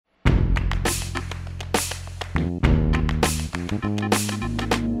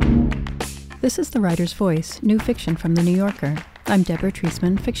This is The Writer's Voice, new fiction from The New Yorker. I'm Deborah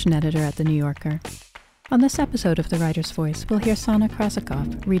Treisman, fiction editor at The New Yorker. On this episode of The Writer's Voice, we'll hear Sana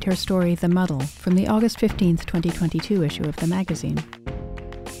Krasikov read her story The Muddle from the August 15, 2022 issue of the magazine.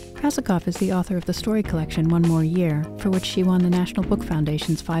 Krasikov is the author of the story collection One More Year, for which she won the National Book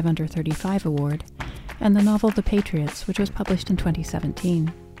Foundation's 5 Under 35 award, and the novel The Patriots, which was published in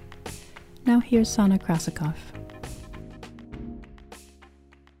 2017. Now here's Sana Krasikov.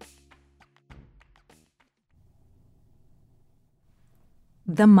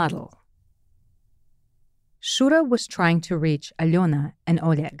 The Muddle. Shura was trying to reach Alyona and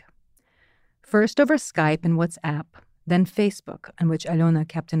Oleg. First over Skype and WhatsApp, then Facebook, on which Alyona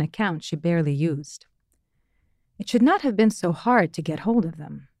kept an account she barely used. It should not have been so hard to get hold of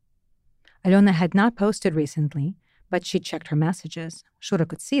them. Alyona had not posted recently, but she checked her messages. Shura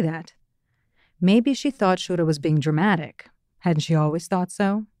could see that. Maybe she thought Shura was being dramatic. Hadn't she always thought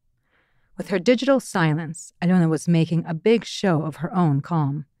so? With her digital silence, Alyona was making a big show of her own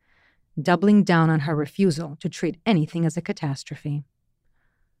calm, doubling down on her refusal to treat anything as a catastrophe.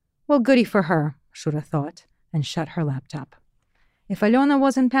 Well, goody for her, Shura thought, and shut her laptop. If Alyona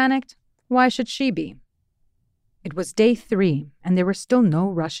wasn't panicked, why should she be? It was day 3, and there were still no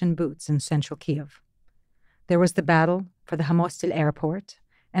Russian boots in central Kiev. There was the battle for the Hamostil airport,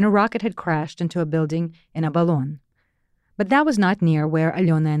 and a rocket had crashed into a building in Abalon. But that was not near where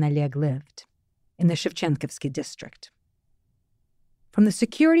Alyona and Oleg lived, in the Shevchenkivsky district. From the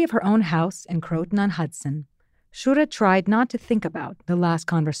security of her own house in Croton-on-Hudson, Shura tried not to think about the last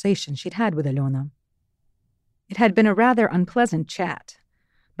conversation she'd had with Alyona. It had been a rather unpleasant chat,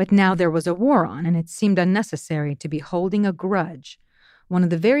 but now there was a war on, and it seemed unnecessary to be holding a grudge, one of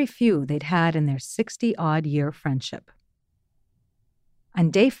the very few they'd had in their 60-odd-year friendship.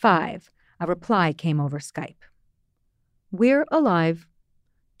 On day 5, a reply came over Skype. "We're alive."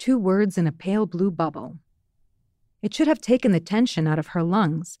 2 words in a pale blue bubble. It should have taken the tension out of her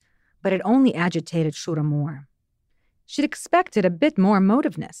lungs, but it only agitated Shura more. She'd expected a bit more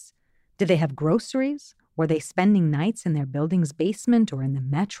motiveness. Did they have groceries? Were they spending nights in their building's basement or in the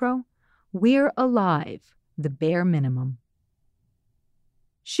metro? We're alive, the bare minimum.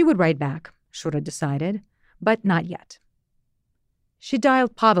 She would write back, Shura decided, but not yet. She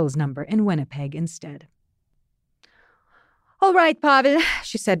dialed Pavel's number in Winnipeg instead. "All right, Pavel,"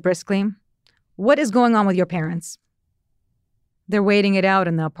 she said briskly. "What is going on with your parents?" "They're waiting it out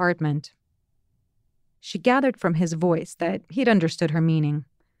in the apartment." She gathered from his voice that he'd understood her meaning.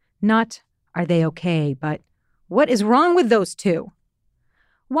 Not, "Are they okay?" but, "What is wrong with those 2?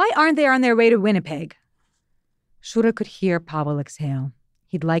 Why aren't they on their way to Winnipeg?" Shura could hear Pavel exhale.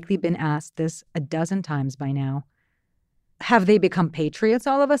 He'd likely been asked this a dozen times by now. "Have they become patriots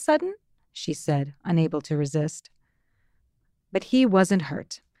all of a sudden?" she said, unable to resist. But he wasn't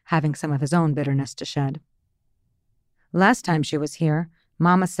hurt, having some of his own bitterness to shed. "Last time she was here,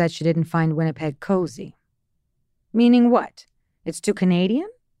 Mama said she didn't find Winnipeg cozy." "Meaning what? It's too Canadian?"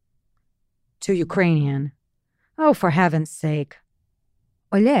 "Too Ukrainian." "Oh, for heaven's sake."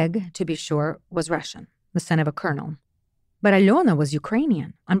 Oleg, to be sure, was Russian, the son of a colonel. But Alyona was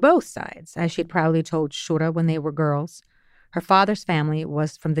Ukrainian, on both sides, as she'd proudly told Shura when they were girls. Her father's family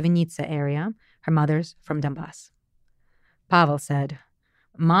was from the Vinnytsia area, her mother's from Donbass. Pavel said,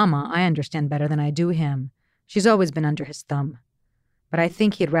 "Mama, I understand better than I do him. She's always been under his thumb. But I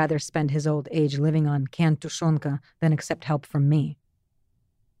think he'd rather spend his old age living on canned tushonka than accept help from me."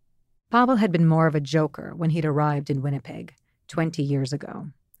 Pavel had been more of a joker when he'd arrived in Winnipeg 20 years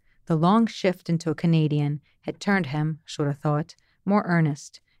ago. The long shift into a Canadian had turned him, Shura thought, more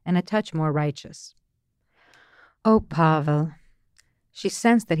earnest and a touch more righteous. Oh, Pavel. She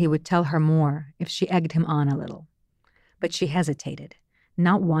sensed that he would tell her more if she egged him on a little. But she hesitated,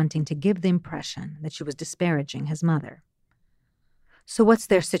 not wanting to give the impression that she was disparaging his mother. "So what's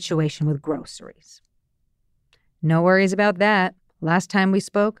their situation with groceries?" "No worries about that. Last time we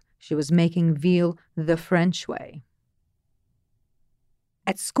spoke, she was making veal the French way."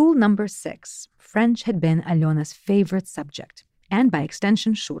 At school number 6, French had been Alyona's favorite subject, and by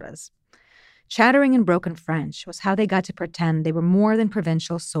extension, Shura's. Chattering in broken French was how they got to pretend they were more than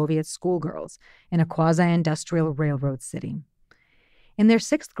provincial Soviet schoolgirls in a quasi-industrial railroad city. In their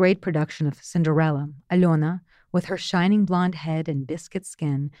 6th grade production of Cinderella, Alyona, with her shining blonde head and biscuit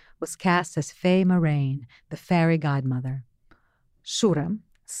skin, was cast as Fée Moraine, the fairy godmother. Shura,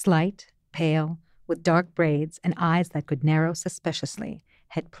 slight, pale, with dark braids and eyes that could narrow suspiciously,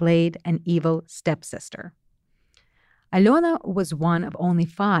 had played an evil stepsister. Alyona was one of only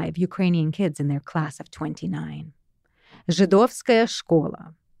 5 Ukrainian kids in their class of 29. Żydowskaya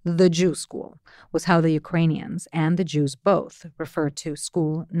szkola, The Jew School was how the Ukrainians and the Jews both referred to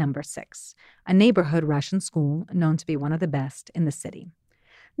School Number 6, a neighborhood Russian school known to be one of the best in the city.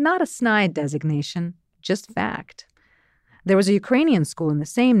 Not a snide designation, just fact. There was a Ukrainian school in the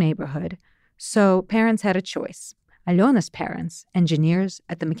same neighborhood, so parents had a choice. Alyona's parents, engineers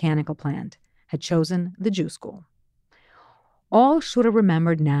at the mechanical plant, had chosen the Jew school. All Shura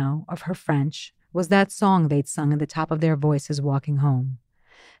remembered now of her French was that song they'd sung at the top of their voices walking home.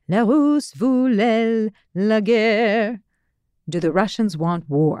 Les Russes voulaient la guerre. Do the Russians want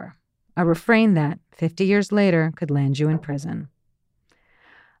war? A refrain that, 50 years later, could land you in prison.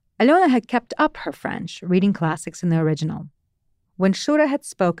 Alyona had kept up her French, reading classics in the original. When Shura had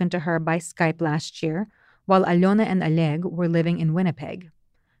spoken to her by Skype last year, while Alyona and Oleg were living in Winnipeg.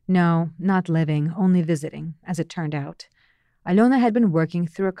 No, not living, only visiting, as it turned out. Alyona had been working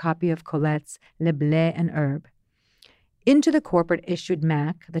through a copy of Colette's Le Blé and Herbe. Into the corporate-issued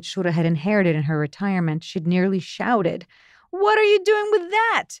Mac that Shura had inherited in her retirement, she'd nearly shouted, "What are you doing with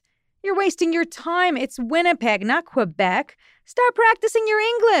that? You're wasting your time. It's Winnipeg, not Quebec. Start practicing your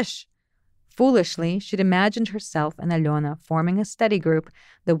English." Foolishly, she'd imagined herself and Alyona forming a study group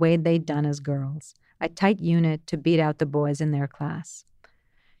the way they'd done as girls, a tight unit to beat out the boys in their class.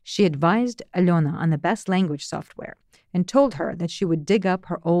 She advised Alyona on the best language software and told her that she would dig up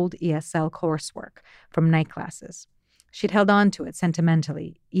her old ESL coursework from night classes. She'd held on to it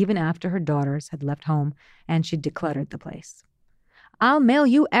sentimentally, even after her daughters had left home and she'd decluttered the place. "I'll mail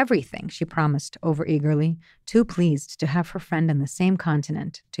you everything," she promised overeagerly, too pleased to have her friend on the same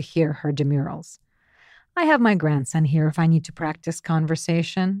continent to hear her demurrals. "I have my grandson here if I need to practice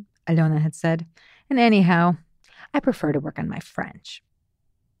conversation," Alyona had said. "And anyhow, I prefer to work on my French."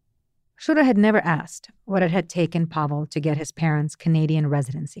 Shura had never asked what it had taken Pavel to get his parents' Canadian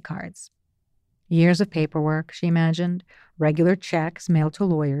residency cards. Years of paperwork, she imagined, regular checks mailed to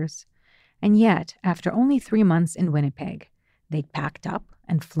lawyers. And yet, after only 3 months in Winnipeg, they'd packed up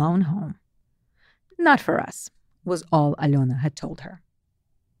and flown home. "Not for us," was all Alyona had told her.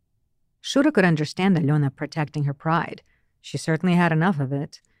 Shura could understand Alyona protecting her pride. She certainly had enough of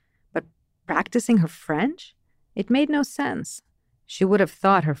it. But practicing her French? It made no sense. She would have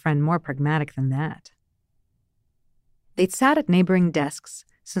thought her friend more pragmatic than that. They'd sat at neighboring desks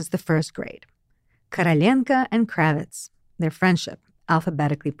since the first grade. Korolenko and Kravitz, their friendship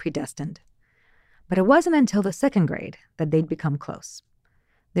alphabetically predestined. But it wasn't until the second grade that they'd become close.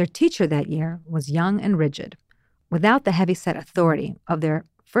 Their teacher that year was young and rigid, without the heavy-set authority of their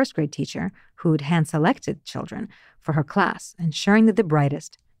first-grade teacher who'd hand-selected children for her class, ensuring that the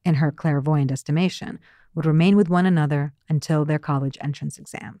brightest, in her clairvoyant estimation, would remain with one another until their college entrance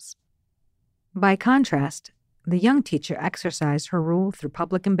exams. By contrast, the young teacher exercised her rule through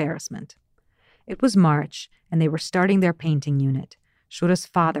public embarrassment. It was March, and they were starting their painting unit. Shura's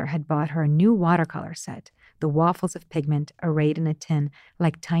father had bought her a new watercolor set, the waffles of pigment arrayed in a tin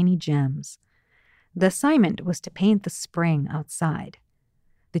like tiny gems. The assignment was to paint the spring outside.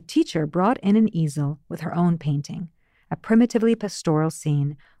 The teacher brought in an easel with her own painting, a primitively pastoral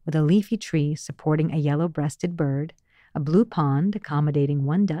scene with a leafy tree supporting a yellow-breasted bird, a blue pond accommodating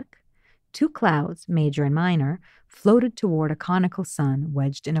 1 duck, 2 clouds, major and minor, floated toward a conical sun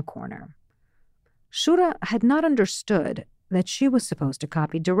wedged in a corner. Shura had not understood that she was supposed to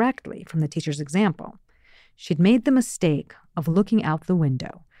copy directly from the teacher's example. She'd made the mistake of looking out the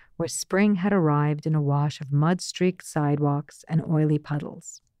window, where spring had arrived in a wash of mud-streaked sidewalks and oily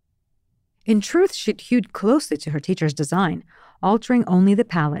puddles. In truth, she'd hewed closely to her teacher's design, altering only the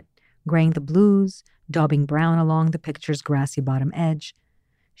palette, graying the blues, daubing brown along the picture's grassy bottom edge.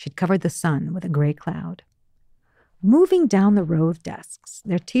 She'd covered the sun with a gray cloud. Moving down the row of desks,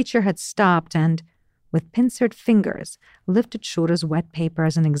 their teacher had stopped and, with pincered fingers, lifted Shura's wet paper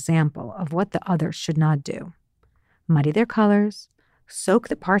as an example of what the others should not do. Muddy their colors, soak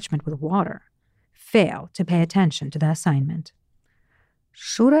the parchment with water, fail to pay attention to the assignment.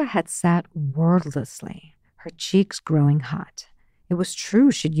 Shura had sat wordlessly, her cheeks growing hot. It was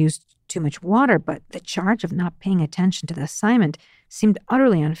true she'd used too much water, but the charge of not paying attention to the assignment seemed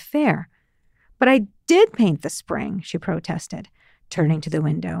utterly unfair. "But I did paint the spring," she protested, turning to the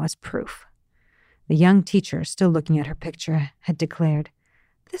window as proof. The young teacher, still looking at her picture, had declared,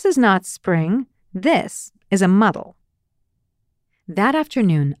 "This is not spring. This is a muddle." That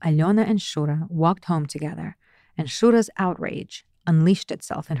afternoon, Alyona and Shura walked home together, and Shura's outrage unleashed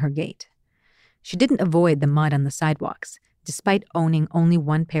itself in her gait. She didn't avoid the mud on the sidewalks, despite owning only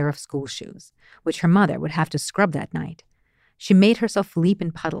 1 pair of school shoes, which her mother would have to scrub that night. She made herself leap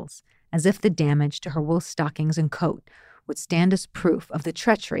in puddles, as if the damage to her wool stockings and coat would stand as proof of the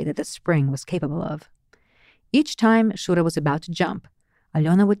treachery that the spring was capable of. Each time Shura was about to jump,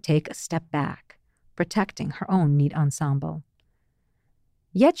 Alyona would take a step back, protecting her own neat ensemble.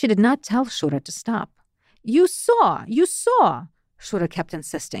 Yet she did not tell Shura to stop. You saw! Shura kept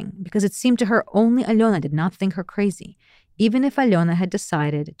insisting, because it seemed to her only Alyona did not think her crazy, even if Alyona had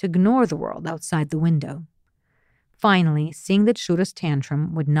decided to ignore the world outside the window. Finally, seeing that Shura's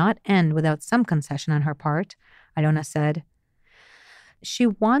tantrum would not end without some concession on her part, Alyona said, "She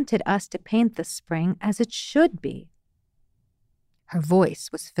wanted us to paint the spring as it should be." Her voice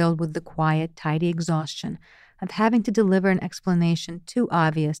was filled with the quiet, tidy exhaustion of having to deliver an explanation too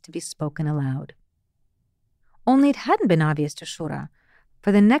obvious to be spoken aloud. Only it hadn't been obvious to Shura.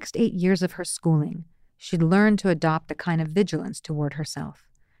 For the next 8 years of her schooling, she'd learned to adopt a kind of vigilance toward herself,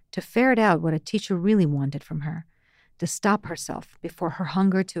 to ferret out what a teacher really wanted from her, to stop herself before her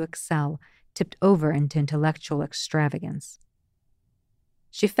hunger to excel tipped over into intellectual extravagance.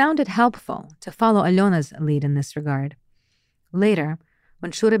 She found it helpful to follow Alyona's lead in this regard. Later,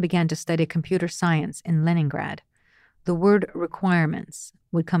 when Shura began to study computer science in Leningrad, the word requirements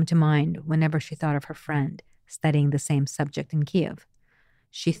would come to mind whenever she thought of her friend studying the same subject in Kiev.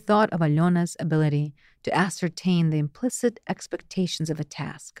 She thought of Alyona's ability to ascertain the implicit expectations of a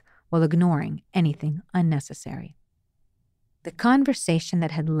task while ignoring anything unnecessary. The conversation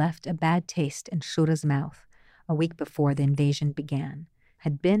that had left a bad taste in Shura's mouth a week before the invasion began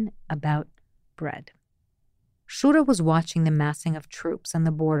had been about bread. Shura was watching the massing of troops on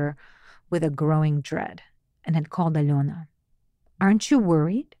the border with a growing dread and had called Alyona. "Aren't you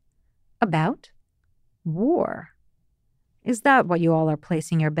worried?" "About?" "War. Is that what you all are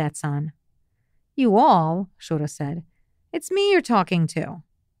placing your bets on?" "You all?" Shura said. "It's me you're talking to."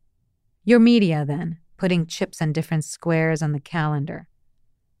 "Your media, then, putting chips on different squares on the calendar."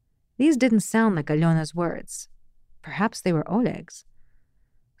 These didn't sound like Alyona's words. Perhaps they were Oleg's.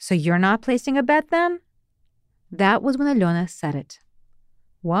 "So you're not placing a bet, then?" That was when Alyona said it.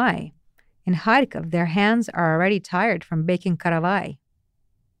 "Why? In Kharkov, their hands are already tired from baking karavai."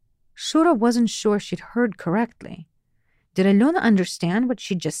 Shura wasn't sure she'd heard correctly. Did Alyona understand what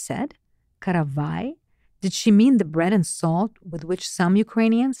she just said? Karavai? Did she mean the bread and salt with which some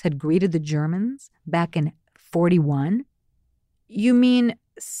Ukrainians had greeted the Germans back in 1941? "You mean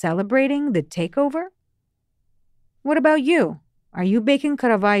celebrating the takeover?" "What about you? Are you baking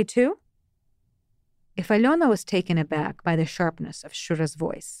karavai too?" If Alyona was taken aback by the sharpness of Shura's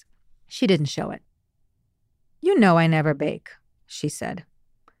voice, she didn't show it. "You know I never bake," she said.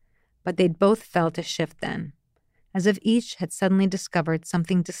 But they'd both felt a shift then, as if each had suddenly discovered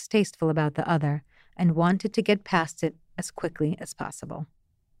something distasteful about the other and wanted to get past it as quickly as possible.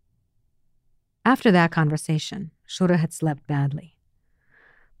 After that conversation, Shura had slept badly.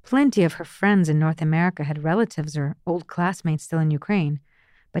 Plenty of her friends in North America had relatives or old classmates still in Ukraine,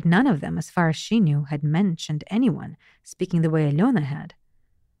 but none of them, as far as she knew, had mentioned anyone speaking the way Alyona had.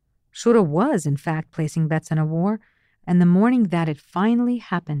 Shura was, in fact, placing bets on a war, and the morning that it finally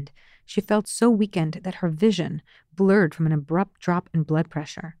happened, she felt so weakened that her vision blurred from an abrupt drop in blood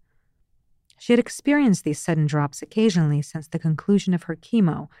pressure. She had experienced these sudden drops occasionally since the conclusion of her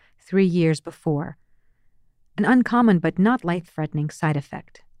chemo 3 years before, an uncommon but not life-threatening side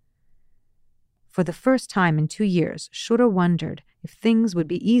effect. For the first time in 2 years, Shura wondered if things would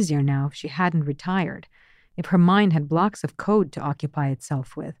be easier now if she hadn't retired, if her mind had blocks of code to occupy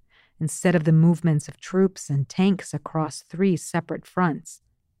itself with, instead of the movements of troops and tanks across 3 separate fronts.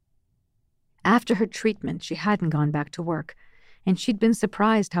 After her treatment, she hadn't gone back to work, and she'd been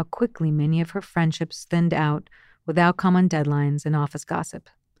surprised how quickly many of her friendships thinned out without common deadlines and office gossip.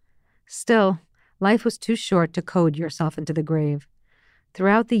 Still, life was too short to code yourself into the grave.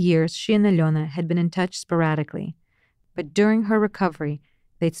 Throughout the years, she and Alyona had been in touch sporadically, but during her recovery,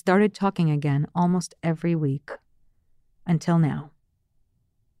 they'd started talking again almost every week. Until now.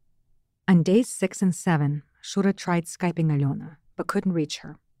 On days 6 and 7, Shura tried Skyping Alyona, but couldn't reach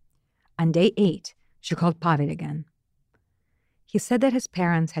her. On day 8, she called Pavel again. He said that his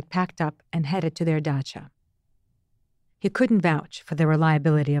parents had packed up and headed to their dacha. He couldn't vouch for the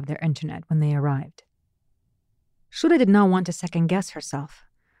reliability of their internet when they arrived. Shura did not want to second-guess herself.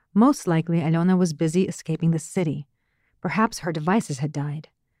 Most likely, Alyona was busy escaping the city. Perhaps her devices had died.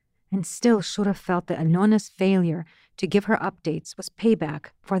 And still, Shura felt that Alyona's failure to give her updates was payback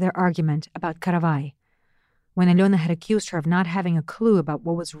for their argument about karavai, when Alyona had accused her of not having a clue about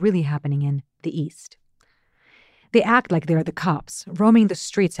what was really happening in the East. They act like they're the cops, roaming the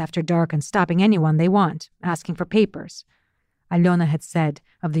streets after dark and stopping anyone they want, asking for papers, Alyona had said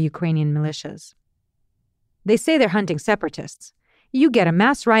of the Ukrainian militias. They say they're hunting separatists. You get a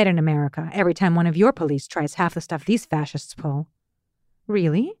mass riot in America every time one of your police tries half the stuff these fascists pull.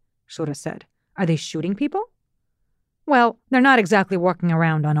 Really? Shura said. Are they shooting people? Well, they're not exactly walking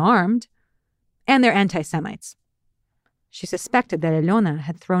around unarmed. And they're anti-Semites. She suspected that Alona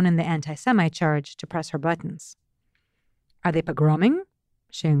had thrown in the anti-Semite charge to press her buttons. Are they pogroming?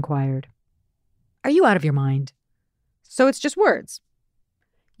 She inquired. Are you out of your mind? So it's just words.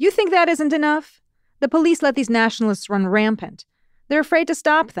 You think that isn't enough? The police let these nationalists run rampant. They're afraid to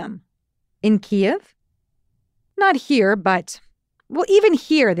stop them. In Kiev? Not here, but... Well, even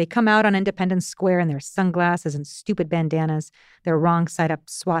here, they come out on Independence Square in their sunglasses and stupid bandanas, their wrong-side-up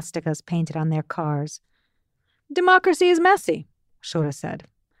swastikas painted on their cars. Democracy is messy, Shura said,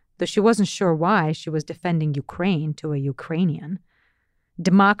 though she wasn't sure why she was defending Ukraine to a Ukrainian.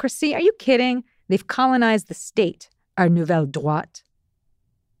 Democracy? Are you kidding? They've colonized the state, our nouvelle droite.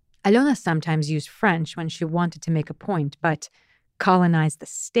 Alona sometimes used French when she wanted to make a point, but colonize the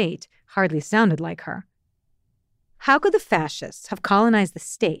state hardly sounded like her. How could the fascists have colonized the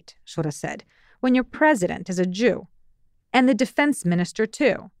state, Shura said, when your president is a Jew? And the defense minister,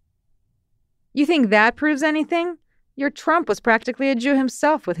 too. You think that proves anything? Your Trump was practically a Jew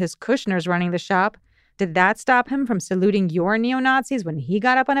himself with his Kushners running the shop. Did that stop him from saluting your neo-Nazis when he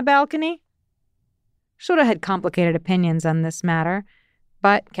got up on a balcony? Shura had complicated opinions on this matter,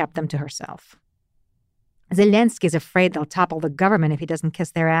 but kept them to herself. Zelensky's afraid they'll topple the government if he doesn't kiss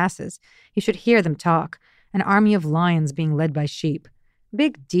their asses. You should hear them talk. An army of lions being led by sheep.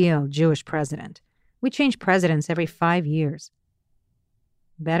 Big deal, Jewish president. We change presidents every 5 years.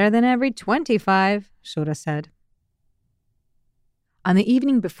 Better than every 25, Shura said. On the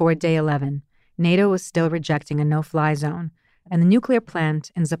evening before Day 11, NATO was still rejecting a no-fly zone, and the nuclear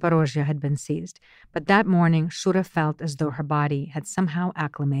plant in Zaporozhye had been seized. But that morning, Shura felt as though her body had somehow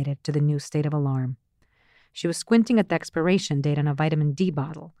acclimated to the new state of alarm. She was squinting at the expiration date on a vitamin D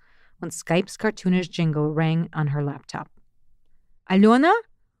bottle when Skype's cartoonish jingle rang on her laptop. Alona?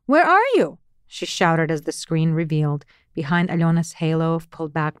 Where are you? She shouted as the screen revealed, behind Alona's halo of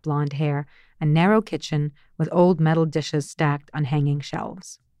pulled-back blonde hair, a narrow kitchen with old metal dishes stacked on hanging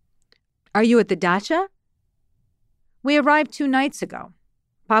shelves. Are you at the dacha? We arrived 2 nights ago.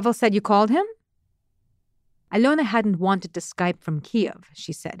 Pavel said you called him? Alona hadn't wanted to Skype from Kiev,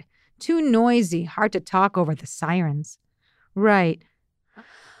 she said. Too noisy, hard to talk over the sirens. Right.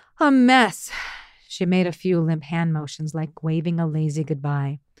 A mess. She made a few limp hand motions like waving a lazy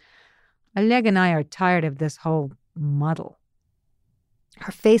goodbye. Oleg and I are tired of this whole muddle.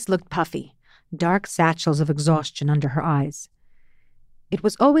 Her face looked puffy, dark satchels of exhaustion under her eyes. It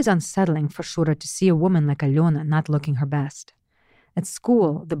was always unsettling for Shura to see a woman like Alona not looking her best. At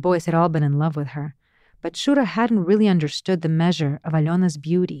school, the boys had all been in love with her, but Shura hadn't really understood the measure of Alona's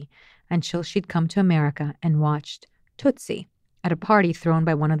beauty until she'd come to America and watched Tootsie at a party thrown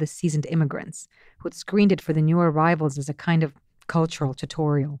by one of the seasoned immigrants, who'd screened it for the new arrivals as a kind of cultural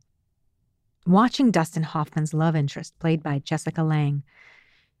tutorial. Watching Dustin Hoffman's love interest, played by Jessica Lange,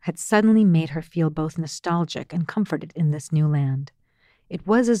 had suddenly made her feel both nostalgic and comforted in this new land. It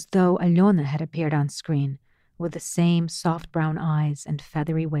was as though Alona had appeared on screen, with the same soft brown eyes and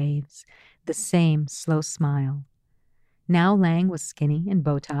feathery waves, the same slow smile. Now Lange was skinny and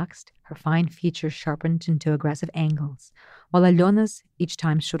Botoxed, her fine features sharpened into aggressive angles, while Alona's, each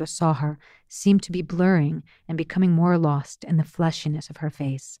time Shura saw her, seemed to be blurring and becoming more lost in the fleshiness of her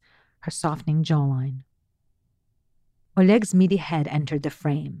face, her softening jawline. Oleg's meaty head entered the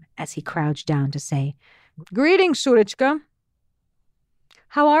frame as he crouched down to say, Greetings, Shurichka.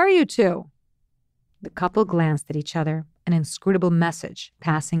 How are you two? The couple glanced at each other, an inscrutable message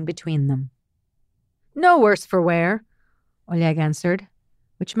passing between them. No worse for wear, Oleg answered,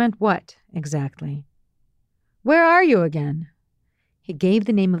 which meant what, exactly? Where are you again? He gave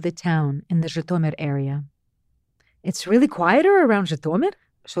the name of the town in the Zhytomyr area. It's really quieter around Zhytomyr,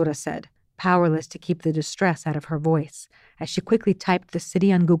 Shura said, powerless to keep the distress out of her voice, as she quickly typed the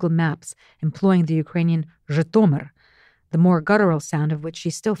city on Google Maps, employing the Ukrainian Zhytomyr, the more guttural sound of which she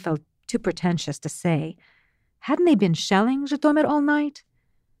still felt too pretentious to say. Hadn't they been shelling Zhytomyr all night?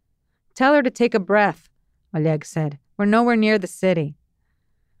 Tell her to take a breath, Oleg said. We're nowhere near the city.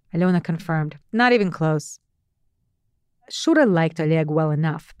 Alona confirmed, not even close. Shura liked Oleg well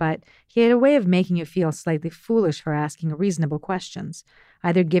enough, but he had a way of making you feel slightly foolish for asking reasonable questions,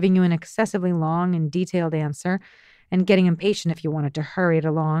 either giving you an excessively long and detailed answer and getting impatient if you wanted to hurry it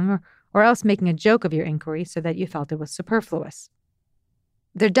along, or else making a joke of your inquiry so that you felt it was superfluous.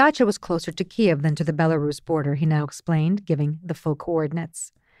 Their dacha was closer to Kiev than to the Belarus border, he now explained, giving the full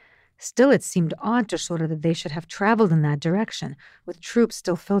coordinates. Still, it seemed odd to Shura that they should have traveled in that direction, with troops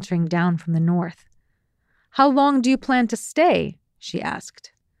still filtering down from the north. How long do you plan to stay? She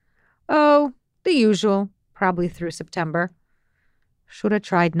asked. Oh, the usual, probably through September. Shura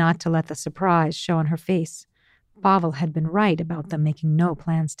tried not to let the surprise show on her face. Pavel had been right about them making no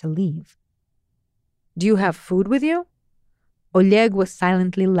plans to leave. "Do you have food with you?" Oleg was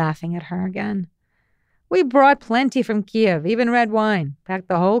silently laughing at her again. "We brought plenty from Kiev, even red wine. Packed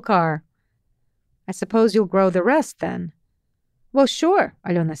the whole car." "I suppose you'll grow the rest then?" "Well, sure,"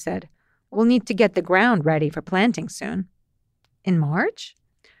 Alyona said. "We'll need to get the ground ready for planting soon." "In March?"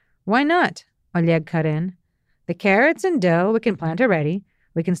 "Why not?" Oleg cut in. "The carrots and dill we can plant already.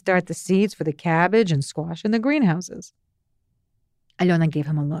 We can start the seeds for the cabbage and squash in the greenhouses." Alyona gave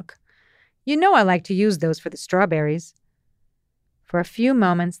him a look. "You know I like to use those for the strawberries." For a few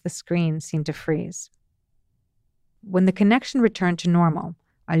moments, the screen seemed to freeze. When the connection returned to normal,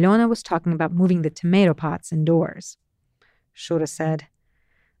 Alyona was talking about moving the tomato pots indoors. Shura said,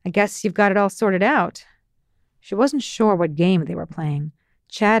 "I guess you've got it all sorted out." She wasn't sure what game they were playing,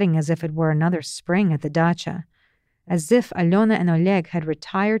 chatting as if it were another spring at the dacha, as if Alyona and Oleg had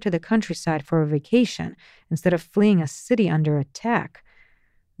retired to the countryside for a vacation instead of fleeing a city under attack.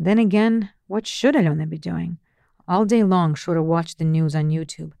 Then again, what should Alyona be doing? All day long, Shura watched the news on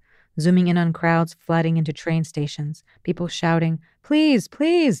YouTube, zooming in on crowds flooding into train stations, people shouting, "Please,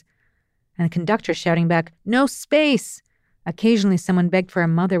 please," and the conductor shouting back, "No space." Occasionally, someone begged for a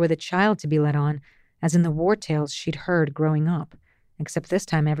mother with a child to be let on, as in the war tales she'd heard growing up, except this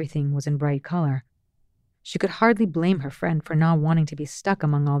time everything was in bright color. She could hardly blame her friend for not wanting to be stuck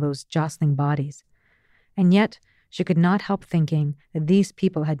among all those jostling bodies. And yet, she could not help thinking that these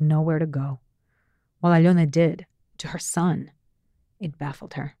people had nowhere to go. While Alyona did, to her son. It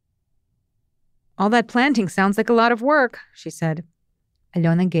baffled her. "All that planting sounds like a lot of work," she said.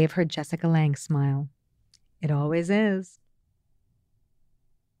 Alyona gave her Jessica Lange smile. "It always is."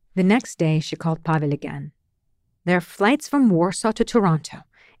 The next day, she called Pavel again. "There are flights from Warsaw to Toronto.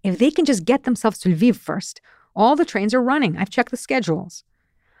 If they can just get themselves to Lviv first, all the trains are running. I've checked the schedules."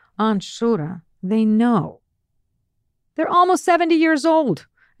 "Aunt Shura, they know." "They're almost 70 years old,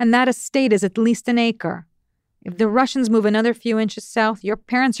 and that estate is at least an acre. If the Russians move another few inches south, your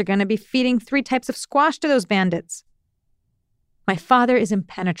parents are going to be feeding 3 types of squash to those bandits." "My father is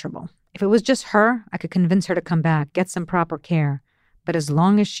impenetrable. If it was just her, I could convince her to come back, get some proper care. But as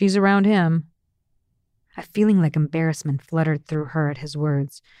long as she's around him..." A feeling like embarrassment fluttered through her at his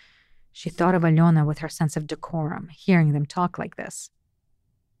words. She thought of Alyona with her sense of decorum, hearing them talk like this.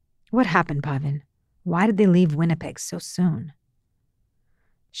 "What happened, Pavel? Why did they leave Winnipeg so soon?"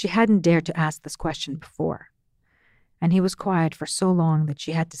 She hadn't dared to ask this question before, and he was quiet for so long that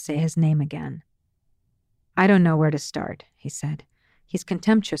she had to say his name again. "I don't know where to start," he said. "He's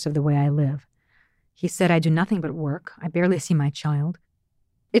contemptuous of the way I live. He said I do nothing but work. I barely see my child.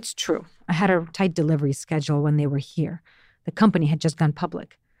 It's true. I had a tight delivery schedule when they were here. The company had just gone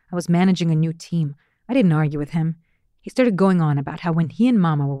public. I was managing a new team. I didn't argue with him. He started going on about how when he and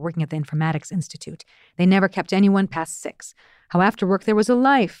Mama were working at the Informatics Institute, they never kept anyone past 6. How after work there was a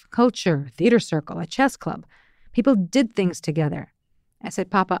life, culture, theater circle, a chess club. People did things together. I said,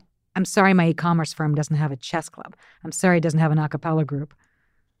 "Papa, I'm sorry my e-commerce firm doesn't have a chess club. I'm sorry it doesn't have an a cappella group."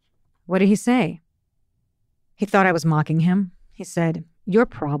 "What did he say?" He thought I was mocking him. He said, "Your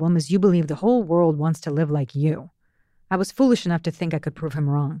problem is you believe the whole world wants to live like you." I was foolish enough to think I could prove him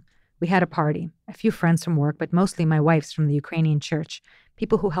wrong. We had a party, a few friends from work, but mostly my wife's from the Ukrainian church,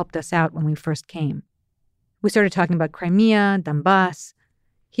 people who helped us out when we first came. We started talking about Crimea, Donbass.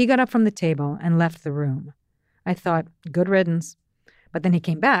 He got up from the table and left the room. I thought, good riddance. But then he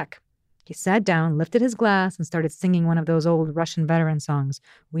came back. He sat down, lifted his glass, and started singing one of those old Russian veteran songs.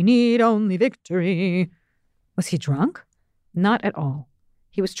 "We need only victory." Was he drunk? Not at all.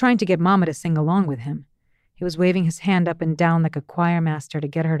 He was trying to get Mama to sing along with him. He was waving his hand up and down like a choir master to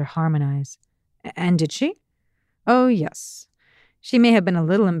get her to harmonize. And did she? Oh, yes. She may have been a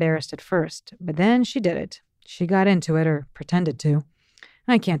little embarrassed at first, but then she did it. She got into it, or pretended to.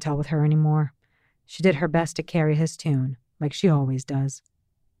 I can't tell with her anymore. She did her best to carry his tune, like she always does.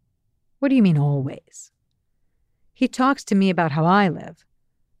 What do you mean always? He talks to me about how I live.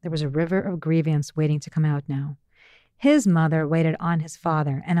 There was a river of grievance waiting to come out now. His mother waited on his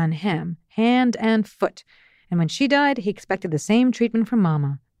father and on him, hand and foot. And when she died, he expected the same treatment from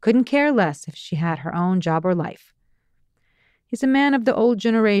Mama. Couldn't care less if she had her own job or life. He's a man of the old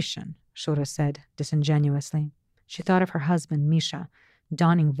generation, Shura said disingenuously. She thought of her husband, Misha,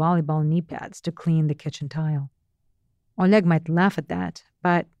 donning volleyball knee pads to clean the kitchen tile. Oleg might laugh at that,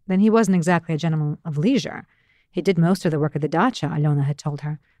 but then he wasn't exactly a gentleman of leisure. He did most of the work at the dacha, Alyona had told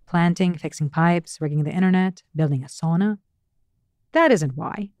her. Planting, fixing pipes, rigging the internet, building a sauna. That isn't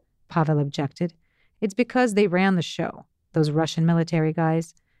why, Pavel objected. It's because they ran the show, those Russian military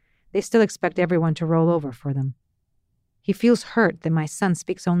guys. They still expect everyone to roll over for them. He feels hurt that my son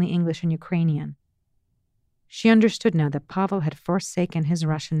speaks only English and Ukrainian. She understood now that Pavel had forsaken his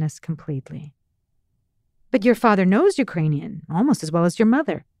Russianness completely. "But your father knows Ukrainian, almost as well as your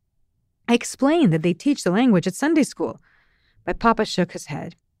mother. I explained that they teach the language at Sunday school." But Papa shook his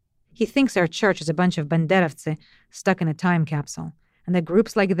head. "He thinks our church is a bunch of banderovцы stuck in a time capsule, and that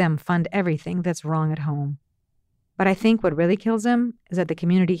groups like them fund everything that's wrong at home. But I think what really kills him is that the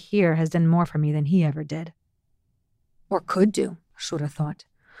community here has done more for me than he ever did." Or could do, Shura thought.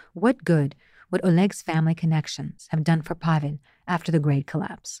 What good would Oleg's family connections have done for Pavel after the grade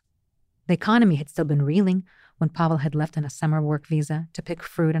collapse? The economy had still been reeling when Pavel had left on a summer work visa to pick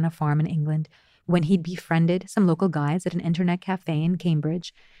fruit on a farm in England, when he'd befriended some local guys at an internet cafe in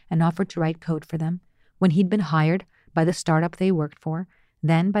Cambridge and offered to write code for them, when he'd been hired by the startup they worked for,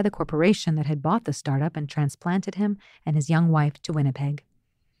 then by the corporation that had bought the startup and transplanted him and his young wife to Winnipeg.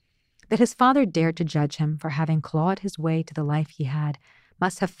 That his father dared to judge him for having clawed his way to the life he had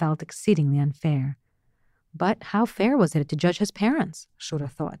must have felt exceedingly unfair. But how fair was it to judge his parents, Shura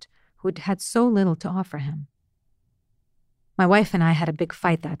thought, who'd had so little to offer him? "My wife and I had a big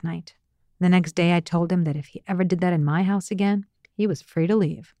fight that night. The next day I told him that if he ever did that in my house again, he was free to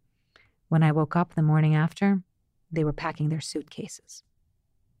leave. When I woke up the morning after, they were packing their suitcases."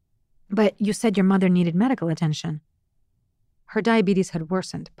 "But you said your mother needed medical attention." "Her diabetes had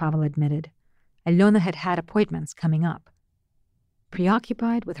worsened," Pavel admitted. Alona had had appointments coming up.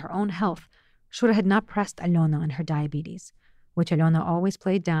 Preoccupied with her own health, Shura had not pressed Alona on her diabetes, which Alona always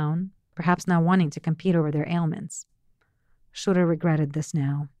played down, perhaps not wanting to compete over their ailments. Shura regretted this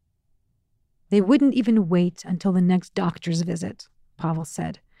now. "They wouldn't even wait until the next doctor's visit," Pavel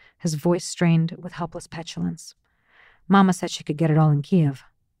said, his voice strained with helpless petulance. "Mama said she could get it all in Kiev."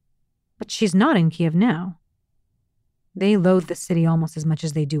 "But she's not in Kiev now." "They loathe the city almost as much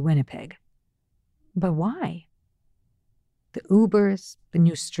as they do Winnipeg." "But why?" "The Ubers, the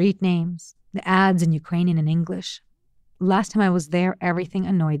new street names, the ads in Ukrainian and English. Last time I was there, everything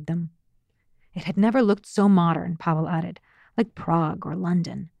annoyed them. It had never looked so modern," Pavel added, "like Prague or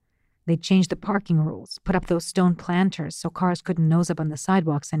London. They'd changed the parking rules, put up those stone planters so cars couldn't nose up on the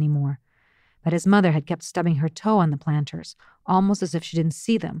sidewalks anymore. But his mother had kept stubbing her toe on the planters, almost as if she didn't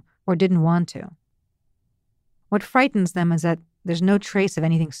see them or didn't want to. What frightens them is that there's no trace of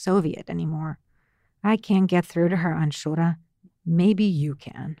anything Soviet anymore. I can't get through to her, Aunt Shura. Maybe you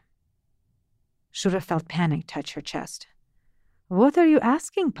can." Shura felt panic touch her chest. "What are you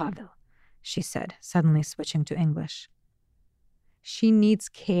asking, Pavel?" she said, suddenly switching to English. "She needs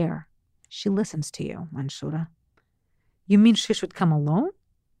care. She listens to you, Aunt Shura." "You mean she should come alone?"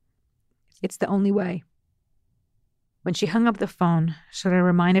 "It's the only way." When she hung up the phone, Shura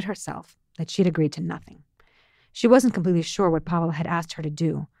reminded herself that she'd agreed to nothing. She wasn't completely sure what Pavel had asked her to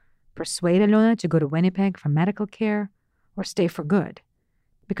do: persuade Alona to go to Winnipeg for medical care or stay for good,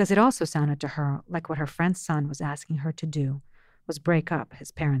 because it also sounded to her like what her friend's son was asking her to do was break up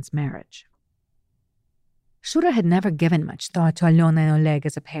his parents' marriage. Shura had never given much thought to Alona and Oleg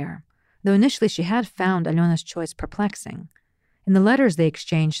as a pair, though initially she had found Alona's choice perplexing. In the letters they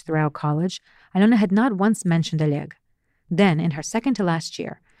exchanged throughout college, Alona had not once mentioned Oleg. Then, in her second-to-last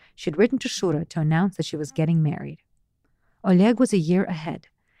year, she had written to Shura to announce that she was getting married. Oleg was a year ahead.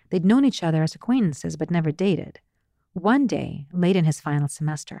 They'd known each other as acquaintances but never dated. One day, late in his final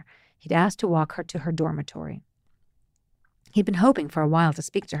semester, he'd asked to walk her to her dormitory. He'd been hoping for a while to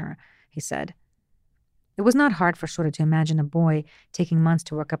speak to her, he said. It was not hard for Shura to imagine a boy taking months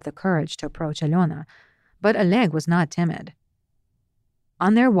to work up the courage to approach Alona, but Oleg was not timid.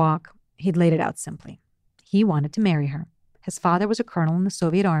 On their walk, he'd laid it out simply. He wanted to marry her. His father was a colonel in the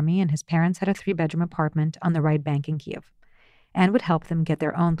Soviet army, and his parents had a 3-bedroom apartment on the right bank in Kiev, and would help them get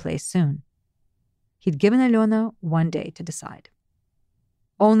their own place soon. He'd given Alona one day to decide.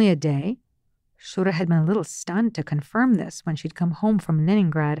 Only a day? Shura had been a little stunned to confirm this when she'd come home from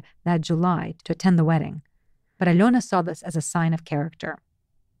Leningrad that July to attend the wedding, but Alona saw this as a sign of character.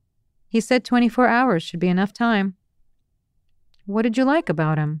 He said 24 hours should be enough time. What did you like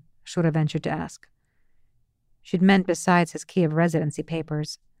about him? Shura ventured to ask. She'd meant besides his Kiev residency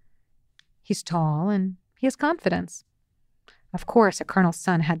papers. He's tall and he has confidence. Of course, a colonel's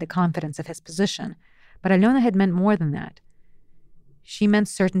son had the confidence of his position, but Alona had meant more than that. She meant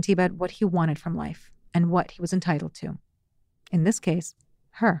certainty about what he wanted from life and what he was entitled to. In this case,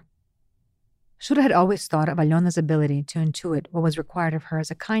 her. Shura had always thought of Alona's ability to intuit what was required of her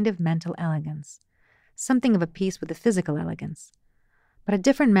as a kind of mental elegance, something of a piece with the physical elegance. But a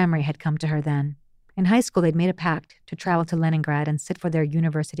different memory had come to her then. In high school, they'd made a pact to travel to Leningrad and sit for their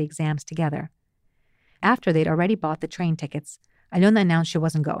university exams together. After they'd already bought the train tickets, Alona announced she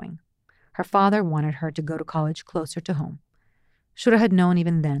wasn't going. Her father wanted her to go to college closer to home. Shura had known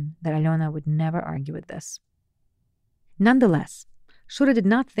even then that Alona would never argue with this. Nonetheless, Shura did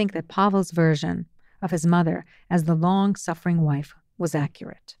not think that Pavel's version of his mother as the long-suffering wife was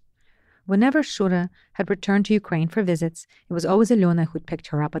accurate. Whenever Shura had returned to Ukraine for visits, it was always Alyona who'd picked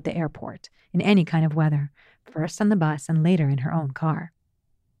her up at the airport, in any kind of weather, first on the bus and later in her own car.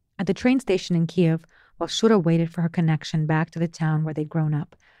 At the train station in Kiev, while Shura waited for her connection back to the town where they'd grown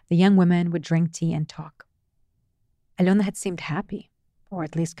up, the young women would drink tea and talk. Alyona had seemed happy, or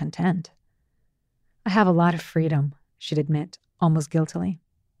at least content. "I have a lot of freedom," she'd admit, almost guiltily.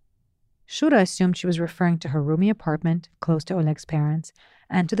 Shura assumed she was referring to her roomy apartment close to Oleg's parents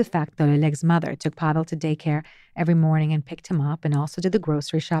and to the fact that Oleg's mother took Pavel to daycare every morning and picked him up and also did the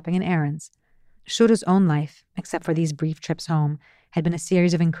grocery shopping and errands. Shura's own life, except for these brief trips home, had been a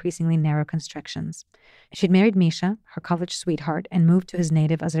series of increasingly narrow constrictions. She'd married Misha, her college sweetheart, and moved to his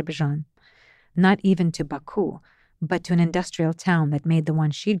native Azerbaijan. Not even to Baku, but to an industrial town that made the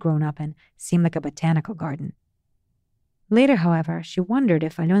one she'd grown up in seem like a botanical garden. Later, however, she wondered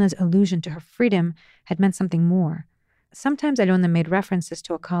if Alyona's allusion to her freedom had meant something more. Sometimes Alyona made references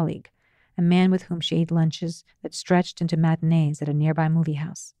to a colleague, a man with whom she ate lunches that stretched into matinees at a nearby movie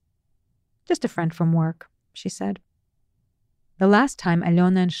house. "Just a friend from work," she said. The last time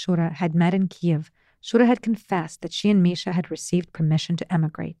Alyona and Shura had met in Kiev, Shura had confessed that she and Misha had received permission to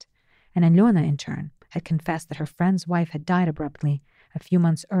emigrate, and Alyona, in turn, had confessed that her friend's wife had died abruptly a few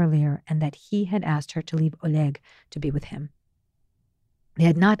months earlier and that he had asked her to leave Oleg to be with him. They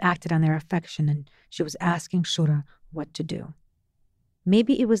had not acted on their affection, and she was asking Shura what to do.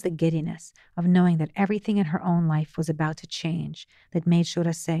 Maybe it was the giddiness of knowing that everything in her own life was about to change that made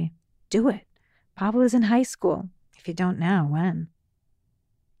Shura say, "Do it. Pavel is in high school. If you don't now, when?"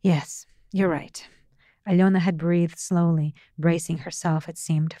 "Yes, you're right." Alyona had breathed slowly, bracing herself, it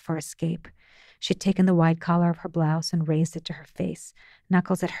seemed, for escape. She'd taken the wide collar of her blouse and raised it to her face,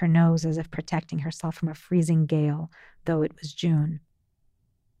 knuckles at her nose as if protecting herself from a freezing gale, though it was June.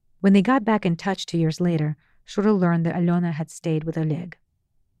 When they got back in touch 2 years later, Shura learned that Alyona had stayed with Oleg.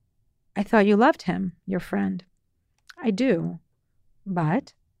 "I thought you loved him, your friend." "I do.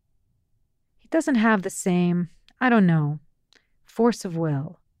 But he doesn't have the same, I don't know, force of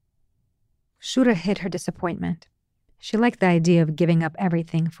will." Shura hid her disappointment. She liked the idea of giving up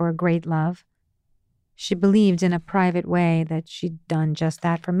everything for a great love. She believed in a private way that she'd done just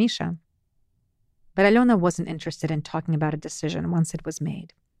that for Misha. But Alyona wasn't interested in talking about a decision once it was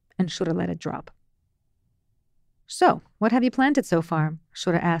made, and Shura let it drop. "So, what have you planted so far?"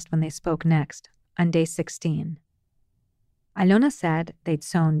 Shura asked when they spoke next, on day 16. Alyona said they'd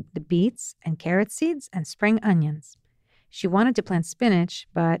sown the beets and carrot seeds and spring onions. She wanted to plant spinach,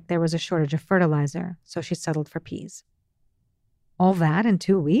 but there was a shortage of fertilizer, so she settled for peas. "All that in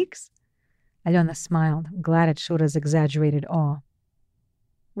 2 weeks?" Alyona smiled, glad at Shura's exaggerated awe.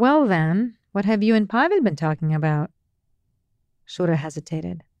 "Well then, what have you and Pavel been talking about?" Shura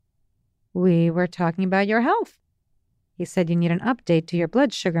hesitated. "We were talking about your health. He said you need an update to your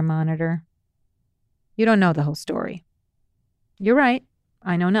blood sugar monitor." "You don't know the whole story." "You're right.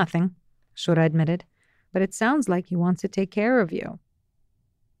 I know nothing," Shura admitted. "But it sounds like he wants to take care of you."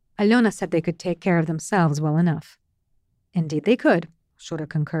 Alyona said they could take care of themselves well enough. Indeed they could, Shura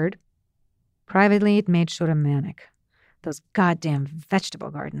concurred. Privately, it made Shura manic. Those goddamn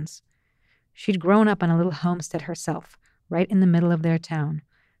vegetable gardens. She'd grown up on a little homestead herself, right in the middle of their town,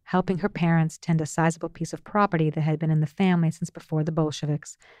 helping her parents tend a sizable piece of property that had been in the family since before the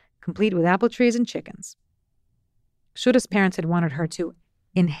Bolsheviks, complete with apple trees and chickens. Shura's parents had wanted her to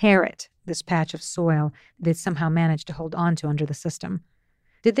inherit this patch of soil they'd somehow managed to hold on to under the system.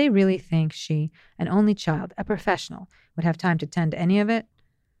 Did they really think she, an only child, a professional, would have time to tend to any of it?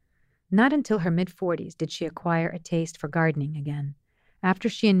 Not until her mid-40s did she acquire a taste for gardening again, after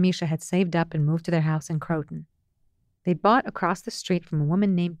she and Misha had saved up and moved to their house in Croton. They'd bought across the street from a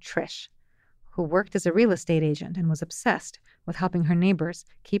woman named Trish, who worked as a real estate agent and was obsessed with helping her neighbors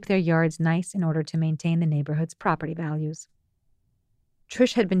keep their yards nice in order to maintain the neighborhood's property values.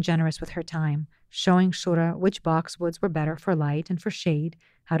 Trish had been generous with her time, showing Shura which boxwoods were better for light and for shade,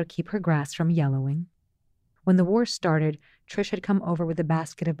 how to keep her grass from yellowing. When the war started, Trish had come over with a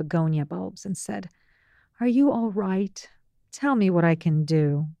basket of begonia bulbs and said, "Are you all right? Tell me what I can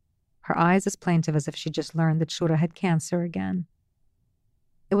do." Her eyes as plaintive as if she'd just learned that Shura had cancer again.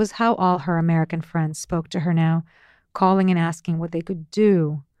 It was how all her American friends spoke to her now, calling and asking what they could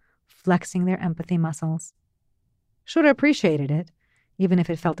do, flexing their empathy muscles. Shura appreciated it, even if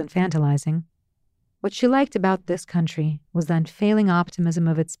it felt infantilizing. What she liked about this country was the unfailing optimism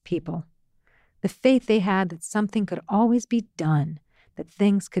of its people, the faith they had that something could always be done, that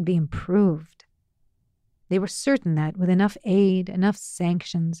things could be improved. They were certain that with enough aid, enough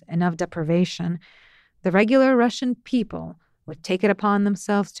sanctions, enough deprivation, The regular Russian people would take it upon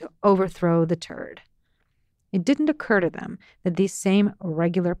themselves to overthrow the turd. It didn't occur to them that these same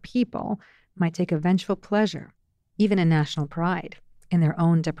regular people might take a vengeful pleasure, even a national pride, in their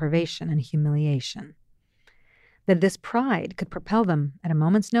own deprivation and humiliation. That this pride could propel them, at a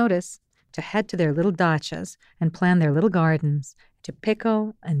moment's notice, to head to their little dachas and plan their little gardens, to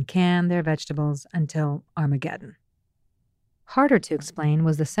pickle and can their vegetables until Armageddon. Harder to explain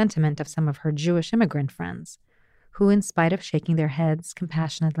was the sentiment of some of her Jewish immigrant friends, who, in spite of shaking their heads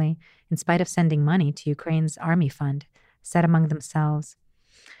compassionately, in spite of sending money to Ukraine's army fund, said among themselves,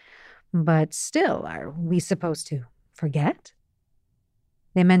 "But still, are we supposed to forget?"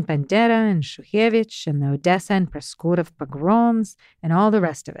 They meant Bandera and Shukhevich and the Odessa and Preskurov pogroms and all the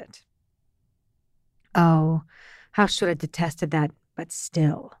rest of it. Oh, how Shura detested that, but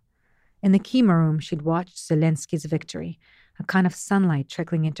still. In the Kima room, she'd watched Zelensky's victory, a kind of sunlight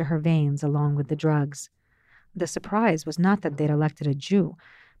trickling into her veins along with the drugs. The surprise was not that they'd elected a Jew,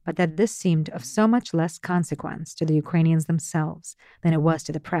 but that this seemed of so much less consequence to the Ukrainians themselves than it was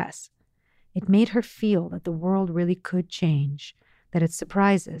to the press. It made her feel that the world really could change, that its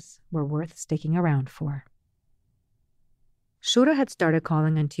surprises were worth sticking around for. Shura had started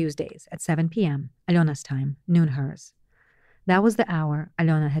calling on Tuesdays at 7 p.m., Alyona's time, noon hers. That was the hour,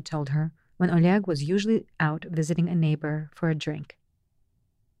 Alyona had told her, when Oleg was usually out visiting a neighbor for a drink.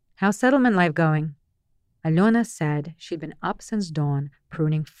 "How's settlement life going?" Alyona said she'd been up since dawn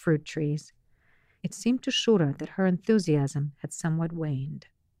pruning fruit trees. It seemed to Shura that her enthusiasm had somewhat waned.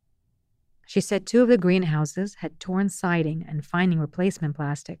 She said 2 of the greenhouses had torn siding and finding replacement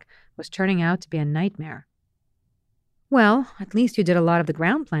plastic was turning out to be a nightmare. "Well, at least you did a lot of the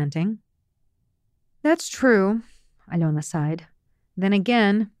ground planting." "That's true," Alyona sighed. "Then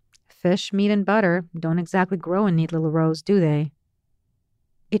again, fish, meat, and butter don't exactly grow in neat little rows, do they?"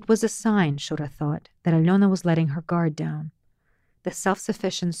 It was a sign, Shura thought, that Alyona was letting her guard down. The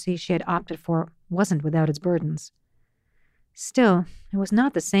self-sufficiency she had opted for wasn't without its burdens. Still, it was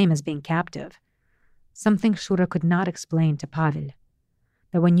not the same as being captive. Something Shura could not explain to Pavel.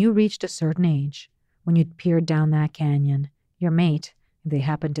 That when you reached a certain age, when you'd peered down that canyon, your mate, if they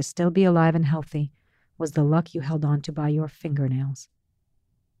happened to still be alive and healthy, was the luck you held on to by your fingernails.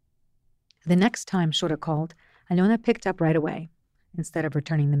 The next time Shura called, Alyona picked up right away, instead of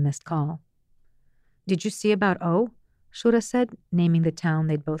returning the missed call. "Did you see about O?" Shura said, naming the town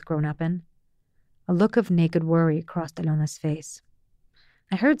they'd both grown up in. A look of naked worry crossed Alyona's face.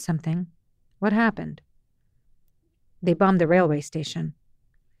 "I heard something. What happened?" "They bombed the railway station."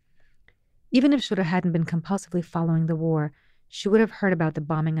 Even if Shura hadn't been compulsively following the war, she would have heard about the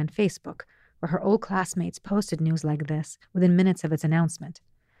bombing on Facebook, where her old classmates posted news like this within minutes of its announcement.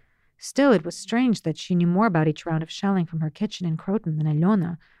 Still, it was strange that she knew more about each round of shelling from her kitchen in Croton than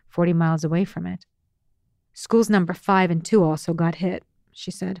Alyona, 40 miles away from it. "Schools number 5 and 2 also got hit," she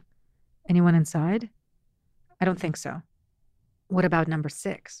said. "Anyone inside?" "I don't think so." "What about number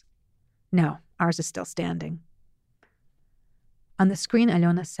 6? "No, ours is still standing." On the screen,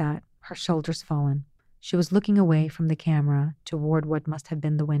 Alyona sat, her shoulders fallen. She was looking away from the camera toward what must have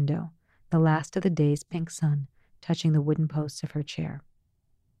been the window, the last of the day's pink sun touching the wooden posts of her chair.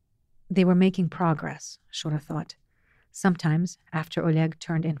 They were making progress, Shura thought. Sometimes, after Oleg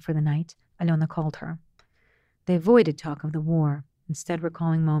turned in for the night, Alyona called her. They avoided talk of the war, instead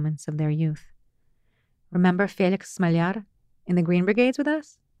recalling moments of their youth. "Remember Felix Smalyar in the Green Brigades with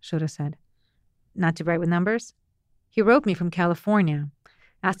us?" Shura said. "Not too bright with numbers?" "He wrote me from California,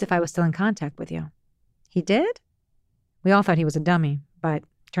 asked if I was still in contact with you." "He did?" "We all thought he was a dummy, but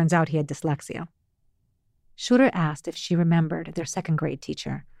turns out he had dyslexia." Shura asked if she remembered their second-grade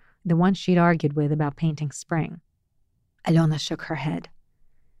teacher, the one she'd argued with about painting spring. Alyona shook her head.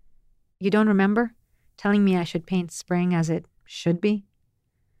 "You don't remember? Telling me I should paint spring as it should be?"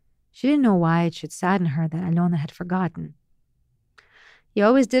 She didn't know why it should sadden her that Alyona had forgotten. "You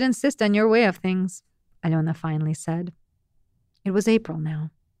always did insist on your way of things," Alyona finally said. It was April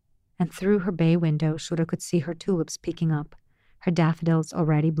now, and through her bay window Shura could see her tulips peeking up, her daffodils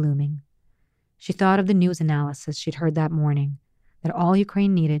already blooming. She thought of the news analysis she'd heard that morning, that all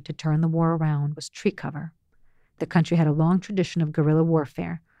Ukraine needed to turn the war around was tree cover. The country had a long tradition of guerrilla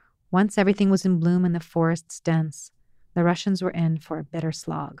warfare. Once everything was in bloom and the forests dense, the Russians were in for a bitter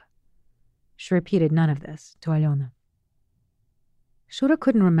slog. She repeated none of this to Alyona. Shura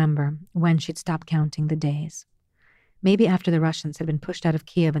couldn't remember when she'd stopped counting the days. Maybe after the Russians had been pushed out of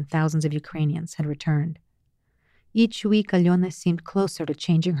Kiev and thousands of Ukrainians had returned. Each week, Alyona seemed closer to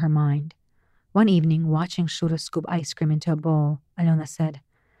changing her mind. One evening, watching Shura scoop ice cream into a bowl, Alyona said,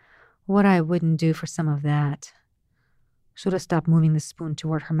 "What I wouldn't do for some of that." Shura stopped moving the spoon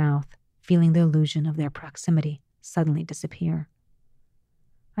toward her mouth, feeling the illusion of their proximity suddenly disappear.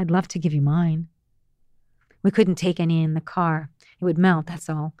 I'd love to give you mine. We couldn't take any in the car. It would melt, that's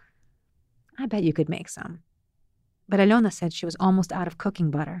all. I bet you could make some. But Alona said she was almost out of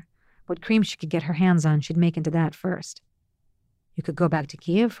cooking butter. What cream she could get her hands on, she'd make into that first. You could go back to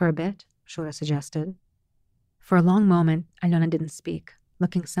Kiev for a bit, Shura suggested. For a long moment, Alona didn't speak,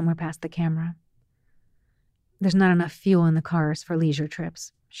 looking somewhere past the camera. There's not enough fuel in the cars for leisure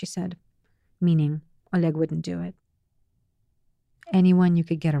trips, she said, meaning Oleg wouldn't do it. Anyone you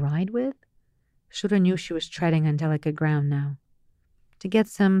could get a ride with? Shura knew she was treading on delicate ground now. To get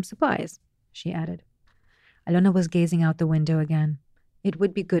some supplies, she added. Alona was gazing out the window again. It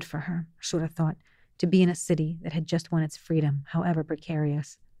would be good for her, Shura thought, to be in a city that had just won its freedom, however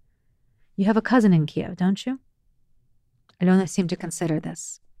precarious. You have a cousin in Kiev, don't you? Alona seemed to consider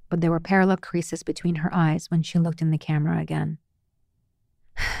this, but there were parallel creases between her eyes when she looked in the camera again.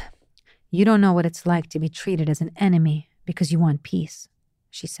 You don't know what it's like to be treated as an enemy because you want peace,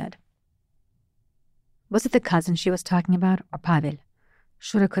 she said. Was it the cousin she was talking about, or Pavel?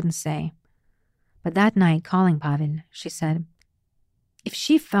 Shura couldn't say. But that night, calling Pavel, she said, if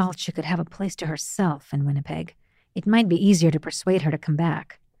she felt she could have a place to herself in Winnipeg, it might be easier to persuade her to come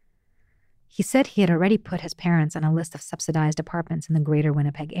back. He said he had already put his parents on a list of subsidized apartments in the greater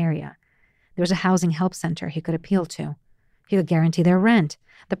Winnipeg area. There was a housing help center he could appeal to. He could guarantee their rent.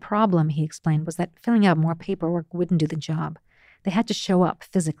 The problem, he explained, was that filling out more paperwork wouldn't do the job. They had to show up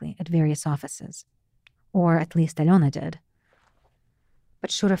physically at various offices. Or at least Alona did. But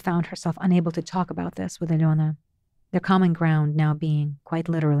Shura found herself unable to talk about this with Alona, their common ground now being, quite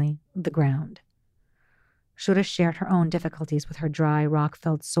literally, the ground. Shura shared her own difficulties with her dry,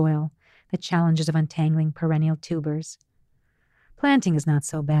 rock-filled soil, the challenges of untangling perennial tubers. Planting is not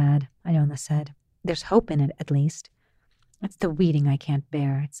so bad, Alona said. There's hope in it, at least. It's the weeding I can't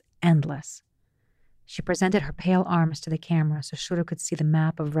bear. It's endless. She presented her pale arms to the camera so Shura could see the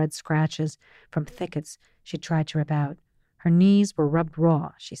map of red scratches from thickets she tried to rip out. Her knees were rubbed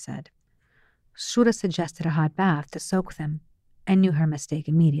raw, she said. Shura suggested a hot bath to soak them, and knew her mistake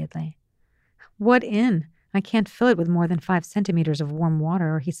immediately. What in? I can't fill it with more than 5 centimeters of warm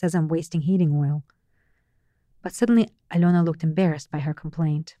water, or he says I'm wasting heating oil. But suddenly Alona looked embarrassed by her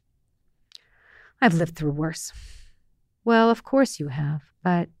complaint. I've lived through worse. Well, of course you have,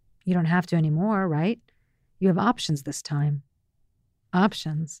 but you don't have to anymore, right? You have options this time.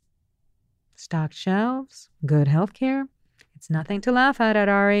 Options? Stocked shelves? Good health care? It's nothing to laugh at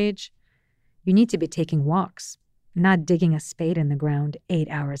our age. You need to be taking walks, not digging a spade in the ground 8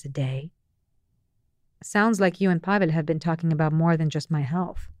 hours a day. Sounds like you and Pavel have been talking about more than just my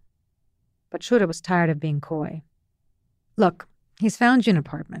health. But Shura was tired of being coy. Look, he's found you an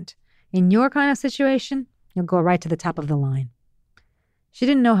apartment. In your kind of situation, you'll go right to the top of the line. She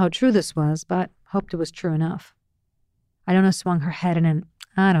didn't know how true this was, but hoped it was true enough. Alona swung her head in an,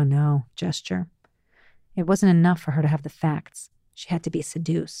 I don't know, gesture. It wasn't enough for her to have the facts. She had to be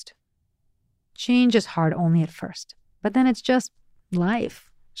seduced. Change is hard only at first, but then it's just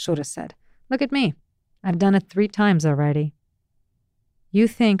life, Shura said. Look at me. I've done it 3 times already. You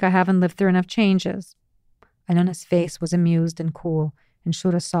think I haven't lived through enough changes? Alona's face was amused and cool, and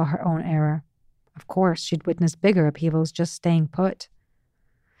Shura saw her own error. Of course, she'd witnessed bigger upheavals just staying put.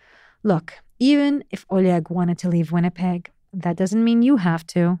 Look, even if Oleg wanted to leave Winnipeg, that doesn't mean you have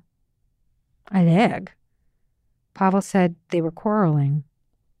to. Oleg? Pavel said they were quarreling.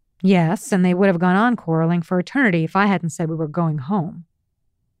 Yes, and they would have gone on quarreling for eternity if I hadn't said we were going home.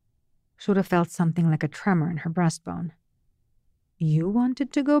 Shura felt something like a tremor in her breastbone. You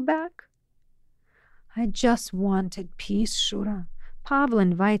wanted to go back? I just wanted peace, Shura. Pavel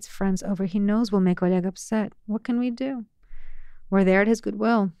invites friends over he knows will make Oleg upset. What can we do? We're there at his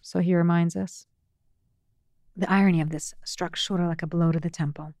goodwill, so he reminds us. The irony of this struck Shura like a blow to the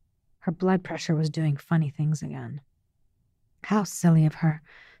temple. Her blood pressure was doing funny things again. How silly of her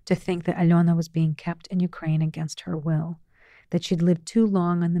to think that Alona was being kept in Ukraine against her will, that she'd lived too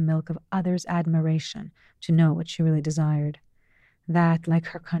long on the milk of others' admiration to know what she really desired. That, like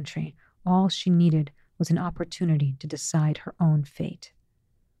her country, all she needed was an opportunity to decide her own fate.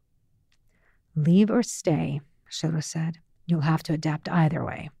 Leave or stay, Shura said. You'll have to adapt either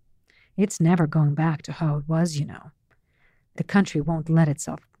way. It's never going back to how it was, you know. The country won't let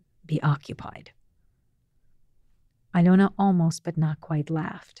itself be occupied. Alona almost but not quite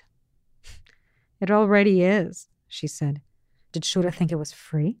laughed. It already is, she said. Did Shura think it was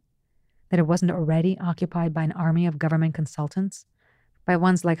free? That it wasn't already occupied by an army of government consultants? By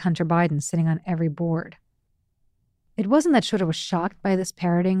ones like Hunter Biden sitting on every board? It wasn't that Shura was shocked by this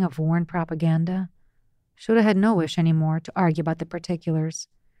parroting of worn propaganda. Shura had no wish anymore to argue about the particulars.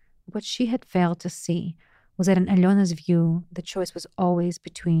 What she had failed to see was that in Alyona's view, the choice was always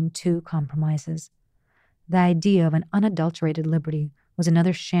between two compromises. The idea of an unadulterated liberty was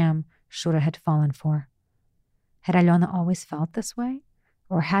another sham Shura had fallen for. Had Alyona always felt this way?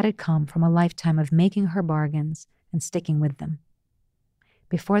 Or had it come from a lifetime of making her bargains and sticking with them?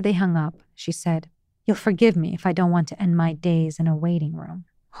 Before they hung up, she said, "You'll forgive me if I don't want to end my days in a waiting room,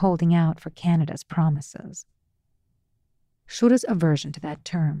 holding out for Canada's promises." Shura's aversion to that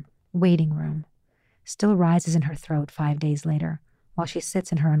term, waiting room, still rises in her throat 5 days later, while she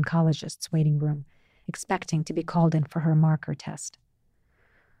sits in her oncologist's waiting room, expecting to be called in for her marker test.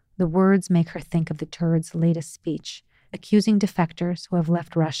 The words make her think of the Turd's latest speech, accusing defectors who have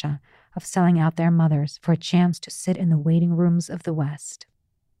left Russia of selling out their mothers for a chance to sit in the waiting rooms of the West.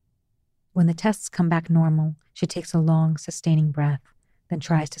 When the tests come back normal, she takes a long, sustaining breath, then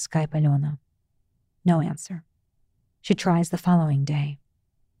tries to Skype Alyona. No answer. She tries the following day.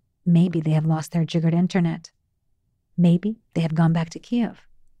 Maybe they have lost their jiggered internet. Maybe they have gone back to Kiev.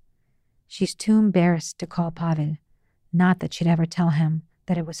 She's too embarrassed to call Pavel, not that she'd ever tell him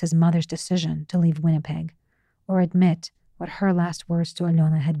that it was his mother's decision to leave Winnipeg, or admit what her last words to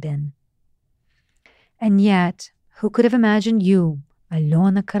Alyona had been. "And yet, who could have imagined you,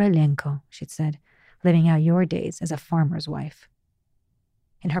 Alyona Korolenko," she'd said, "living out your days as a farmer's wife?"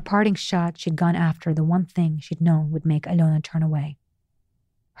 In her parting shot, she'd gone after the one thing she'd known would make Alyona turn away: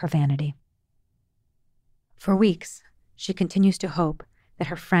 her vanity. For weeks, she continues to hope that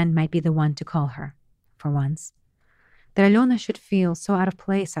her friend might be the one to call her, for once. That Alyona should feel so out of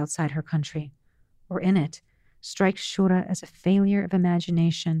place outside her country, or in it, strikes Shura as a failure of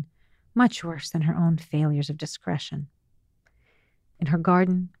imagination, much worse than her own failures of discretion. In her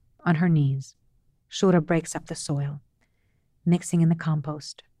garden, on her knees, Shura breaks up the soil, mixing in the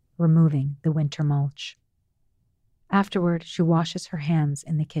compost, removing the winter mulch. Afterward, she washes her hands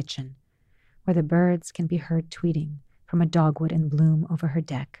in the kitchen, where the birds can be heard tweeting from a dogwood in bloom over her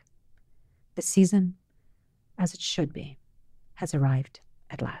deck. The season, as it should be, has arrived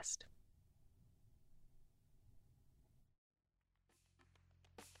at last.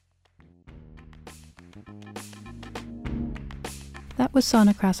 That was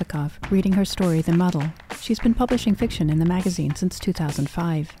Sana Krasikov reading her story, The Muddle. She's been publishing fiction in the magazine since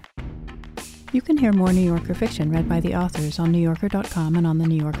 2005. You can hear more New Yorker fiction read by the authors on NewYorker.com and on the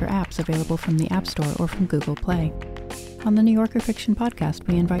New Yorker apps available from the App Store or from Google Play. On the New Yorker Fiction Podcast,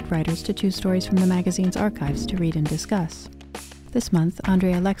 we invite writers to choose stories from the magazine's archives to read and discuss. This month,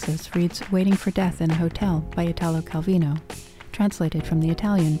 Andrea Alexis reads Waiting for Death in a Hotel by Italo Calvino, translated from the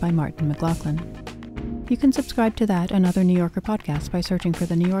Italian by Martin McLaughlin. You can subscribe to that and other New Yorker podcasts by searching for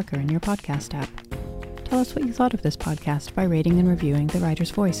The New Yorker in your podcast app. Tell us what you thought of this podcast by rating and reviewing The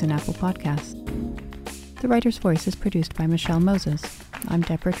Writer's Voice in Apple Podcasts. The Writer's Voice is produced by Michelle Moses. I'm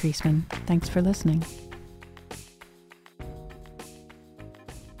Deborah Treisman. Thanks for listening.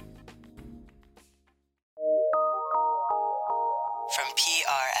 From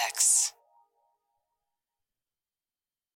PRX.